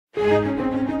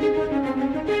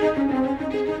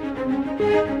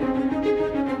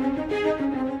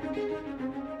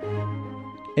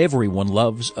Everyone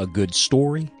loves a good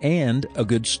story and a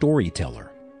good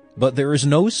storyteller. But there is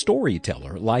no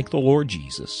storyteller like the Lord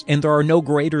Jesus, and there are no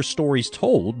greater stories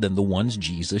told than the ones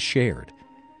Jesus shared.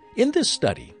 In this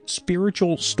study,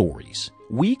 Spiritual Stories,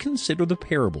 we consider the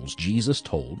parables Jesus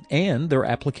told and their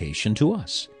application to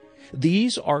us.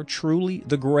 These are truly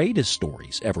the greatest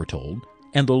stories ever told,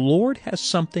 and the Lord has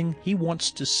something He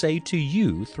wants to say to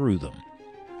you through them.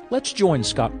 Let's join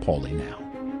Scott Pauley now.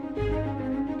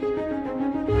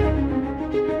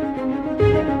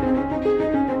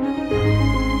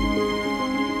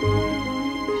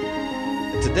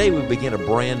 Today we begin a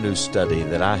brand new study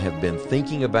that I have been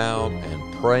thinking about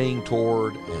and praying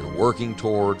toward and working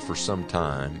toward for some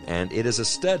time, and it is a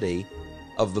study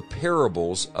of the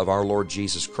parables of our Lord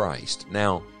Jesus Christ.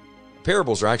 Now,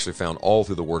 parables are actually found all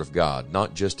through the Word of God,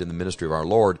 not just in the ministry of our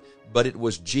Lord, but it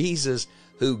was Jesus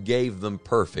who gave them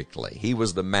perfectly. He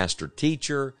was the master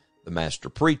teacher, the master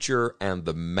preacher, and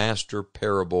the master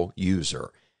parable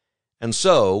user. And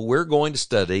so we're going to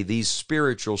study these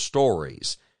spiritual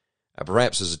stories.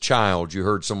 Perhaps as a child you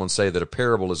heard someone say that a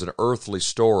parable is an earthly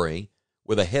story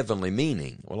with a heavenly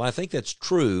meaning. Well, I think that's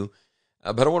true,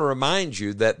 but I want to remind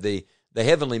you that the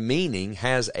heavenly meaning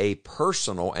has a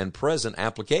personal and present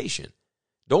application.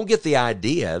 Don't get the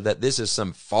idea that this is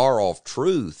some far-off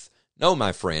truth. No,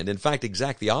 my friend. In fact,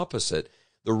 exactly the opposite.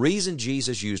 The reason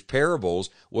Jesus used parables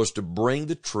was to bring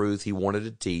the truth He wanted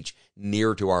to teach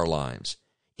near to our lives,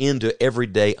 into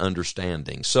everyday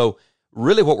understanding. So,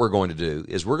 really what we're going to do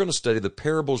is we're going to study the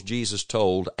parables Jesus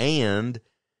told and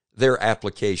their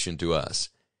application to us.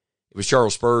 It was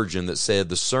Charles Spurgeon that said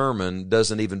the sermon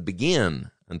doesn't even begin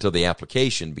until the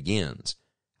application begins.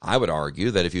 I would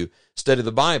argue that if you study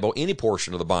the Bible, any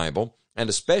portion of the Bible, and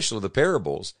especially the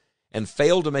parables, and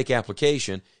fail to make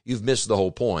application, you've missed the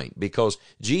whole point, because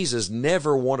Jesus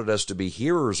never wanted us to be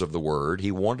hearers of the Word.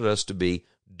 He wanted us to be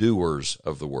doers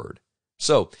of the Word.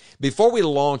 So, before we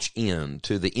launch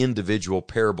into the individual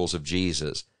parables of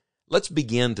Jesus, let's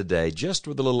begin today just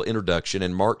with a little introduction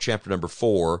in Mark chapter number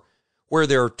 4, where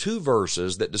there are two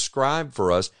verses that describe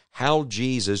for us how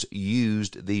Jesus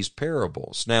used these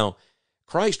parables. Now,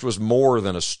 Christ was more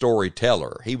than a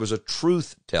storyteller. He was a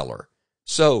truth teller.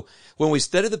 So, when we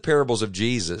study the parables of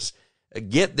Jesus,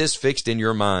 get this fixed in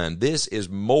your mind. This is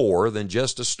more than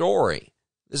just a story.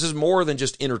 This is more than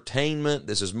just entertainment.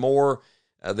 This is more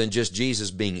than just Jesus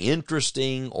being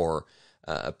interesting or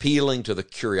appealing to the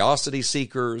curiosity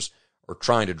seekers or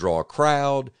trying to draw a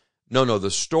crowd. No,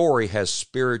 the story has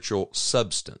spiritual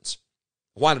substance.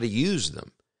 Why did He use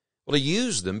them? Well, He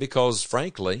used them because,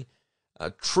 frankly,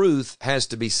 truth has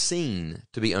to be seen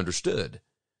to be understood.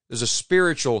 There's a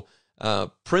spiritual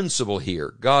principle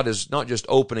here. God is not just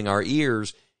opening our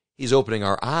ears, He's opening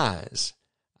our eyes.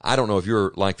 I don't know if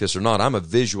you're like this or not. I'm a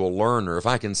visual learner. If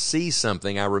I can see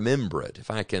something, I remember it.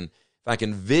 If I can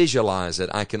visualize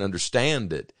it, I can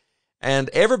understand it. And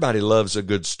everybody loves a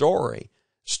good story.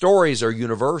 Stories are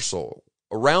universal.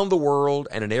 Around the world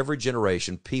and in every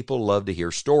generation, people love to hear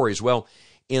stories. Well,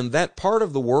 in that part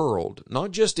of the world,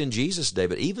 not just in Jesus' day,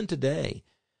 but even today,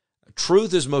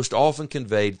 truth is most often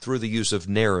conveyed through the use of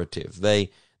narrative.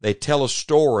 They tell a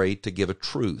story to give a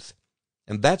truth.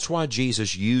 And that's why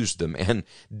Jesus used them. And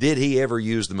did He ever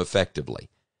use them effectively?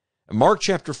 Mark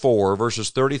chapter 4, verses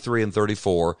 33 and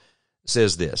 34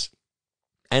 says this,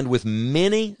 "And with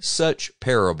many such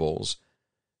parables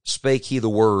spake He the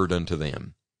word unto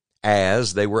them,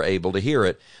 as they were able to hear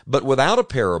it. But without a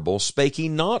parable spake He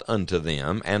not unto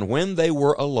them. And when they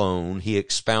were alone, He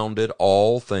expounded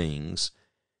all things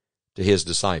to His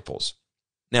disciples."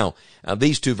 Now,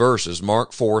 these two verses,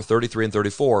 Mark 4, 33 and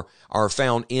 34, are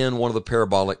found in one of the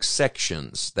parabolic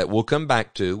sections that we'll come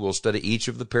back to. We'll study each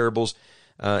of the parables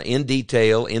in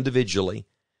detail, individually.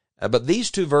 But these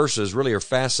two verses really are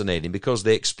fascinating because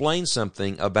they explain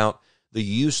something about the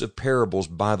use of parables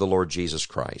by the Lord Jesus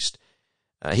Christ.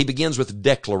 He begins with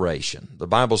declaration. The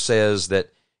Bible says that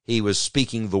He was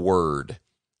speaking the Word.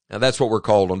 Now, that's what we're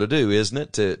called on to do,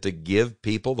 isn't it? To give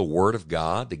people the Word of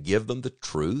God, to give them the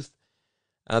truth.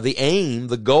 The aim,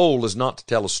 the goal is not to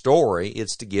tell a story,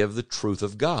 it's to give the truth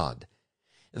of God.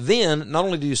 Then, not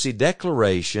only do you see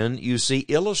declaration, you see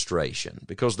illustration,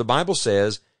 because the Bible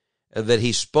says that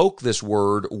He spoke this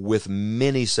word with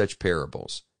many such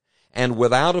parables. And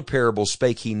without a parable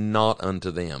spake He not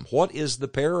unto them. What is the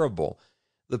parable?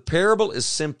 The parable is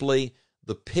simply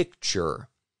the picture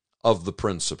of the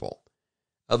principle.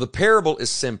 The parable is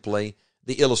simply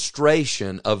the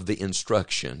illustration of the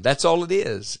instruction. That's all it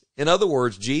is. In other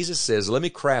words, Jesus says, let me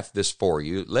craft this for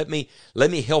you. Let me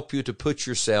help you to put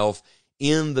yourself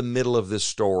in the middle of this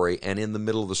story, and in the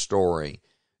middle of the story,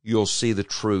 you'll see the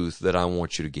truth that I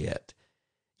want you to get.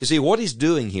 You see, what he's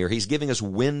doing here, he's giving us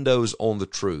windows on the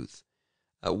truth.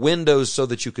 Windows so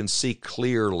that you can see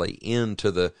clearly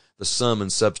into the sum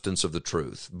and substance of the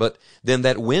truth. But then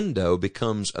that window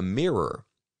becomes a mirror,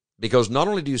 because not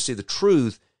only do you see the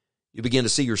truth, you begin to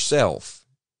see yourself.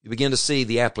 You begin to see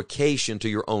the application to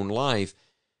your own life.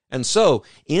 And so,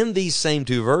 in these same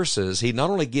two verses, he not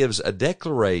only gives a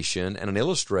declaration and an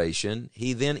illustration,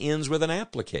 he then ends with an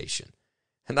application.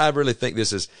 And I really think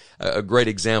this is a great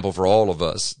example for all of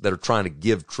us that are trying to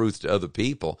give truth to other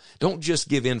people. Don't just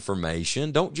give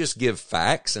information. Don't just give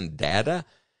facts and data.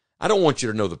 I don't want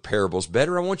you to know the parables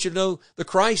better. I want you to know the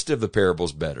Christ of the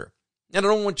parables better. And I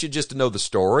don't want you just to know the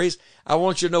stories. I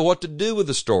want you to know what to do with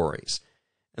the stories.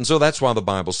 And so that's why the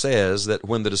Bible says that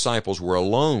when the disciples were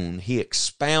alone, he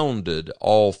expounded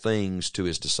all things to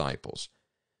his disciples.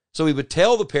 So he would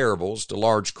tell the parables to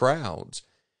large crowds.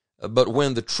 But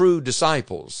when the true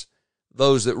disciples,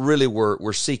 those that really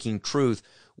were seeking truth,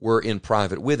 were in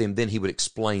private with him, then he would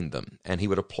explain them and he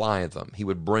would apply them. He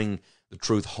would bring the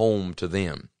truth home to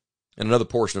them. In another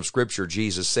portion of Scripture,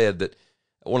 Jesus said that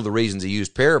one of the reasons he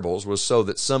used parables was so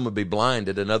that some would be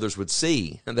blinded and others would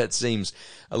see. And that seems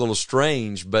a little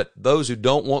strange, but those who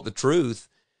don't want the truth,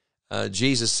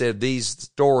 Jesus said these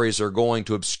stories are going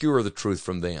to obscure the truth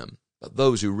from them. But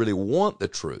those who really want the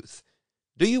truth,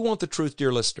 do you want the truth,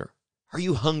 dear listener? Are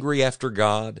you hungry after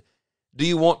God? Do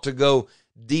you want to go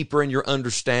deeper in your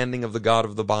understanding of the God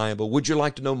of the Bible? Would you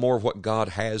like to know more of what God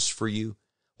has for you?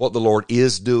 What the Lord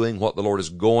is doing, what the Lord is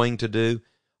going to do?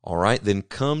 All right, then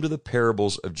come to the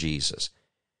parables of Jesus.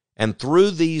 And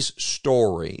through these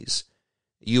stories,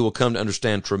 you will come to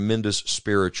understand tremendous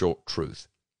spiritual truth.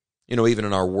 You know, even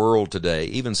in our world today,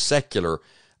 even secular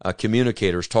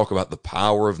communicators talk about the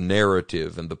power of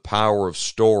narrative and the power of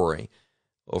story.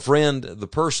 Well, friend, the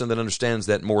person that understands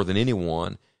that more than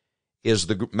anyone is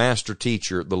the master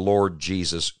teacher, the Lord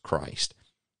Jesus Christ.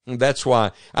 And that's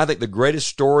why I think the greatest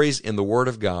stories in the Word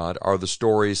of God are the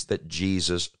stories that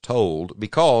Jesus told,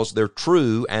 because they're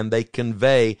true and they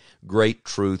convey great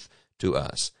truth to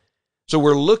us. So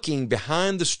we're looking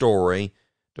behind the story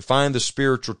to find the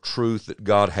spiritual truth that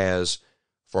God has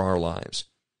for our lives.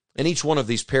 In each one of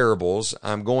these parables,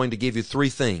 I'm going to give you three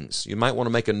things. You might want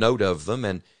to make a note of them.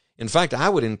 And in fact, I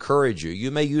would encourage you, you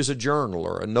may use a journal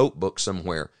or a notebook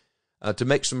somewhere to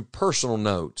make some personal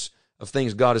notes of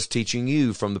things God is teaching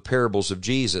you from the parables of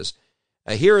Jesus.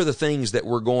 Here are the things that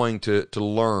we're going to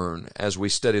learn as we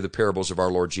study the parables of our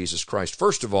Lord Jesus Christ.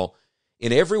 First of all,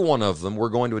 in every one of them, we're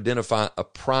going to identify a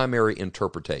primary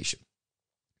interpretation.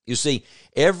 You see,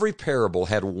 every parable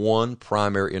had one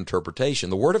primary interpretation.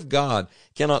 The Word of God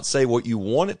cannot say what you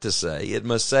want it to say. It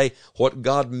must say what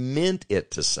God meant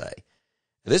it to say.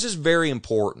 This is very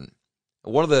important.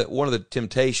 One of the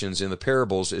temptations in the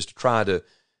parables is to try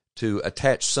to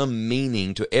attach some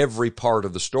meaning to every part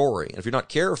of the story. And if you're not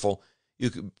careful, you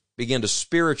could begin to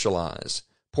spiritualize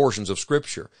portions of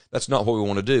Scripture. That's not what we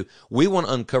want to do. We want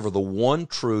to uncover the one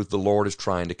truth the Lord is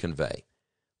trying to convey.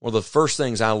 One of the first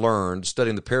things I learned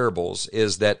studying the parables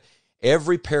is that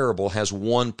every parable has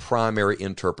one primary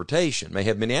interpretation. It may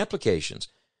have many applications,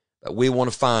 but we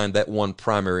want to find that one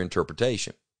primary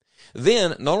interpretation.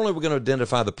 Then, not only are we going to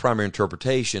identify the primary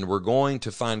interpretation, we're going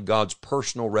to find God's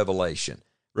personal revelation.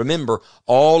 Remember,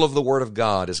 all of the Word of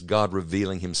God is God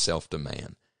revealing Himself to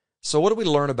man. So what do we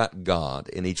learn about God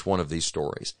in each one of these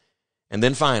stories? And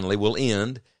then finally, we'll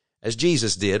end, as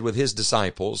Jesus did with His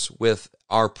disciples, with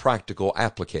our practical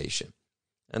application.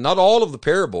 And not all of the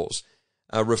parables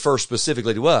refer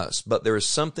specifically to us, but there is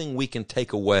something we can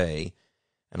take away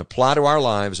and apply to our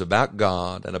lives about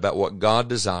God and about what God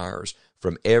desires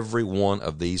from every one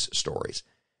of these stories.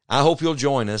 I hope you'll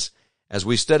join us as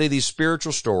we study these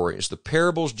spiritual stories, the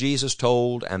parables Jesus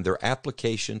told and their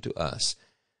application to us.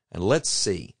 And let's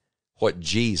see what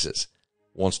Jesus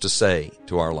wants to say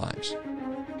to our lives.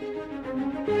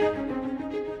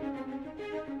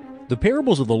 The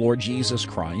parables of the Lord Jesus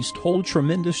Christ hold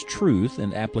tremendous truth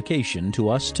and application to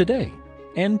us today.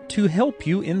 And to help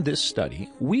you in this study,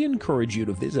 we encourage you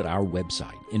to visit our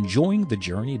website,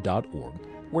 enjoyingthejourney.org,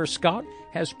 where Scott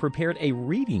has prepared a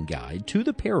reading guide to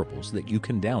the parables that you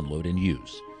can download and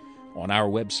use. On our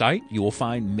website, you will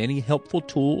find many helpful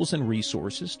tools and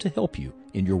resources to help you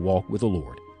in your walk with the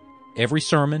Lord. Every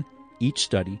sermon, each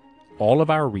study, all of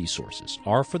our resources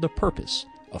are for the purpose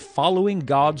of following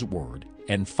God's Word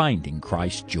and finding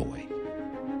Christ's joy.